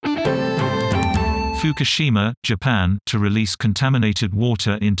Fukushima, Japan, to release contaminated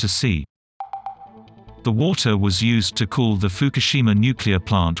water into sea. The water was used to cool the Fukushima nuclear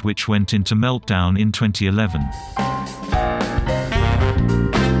plant, which went into meltdown in 2011.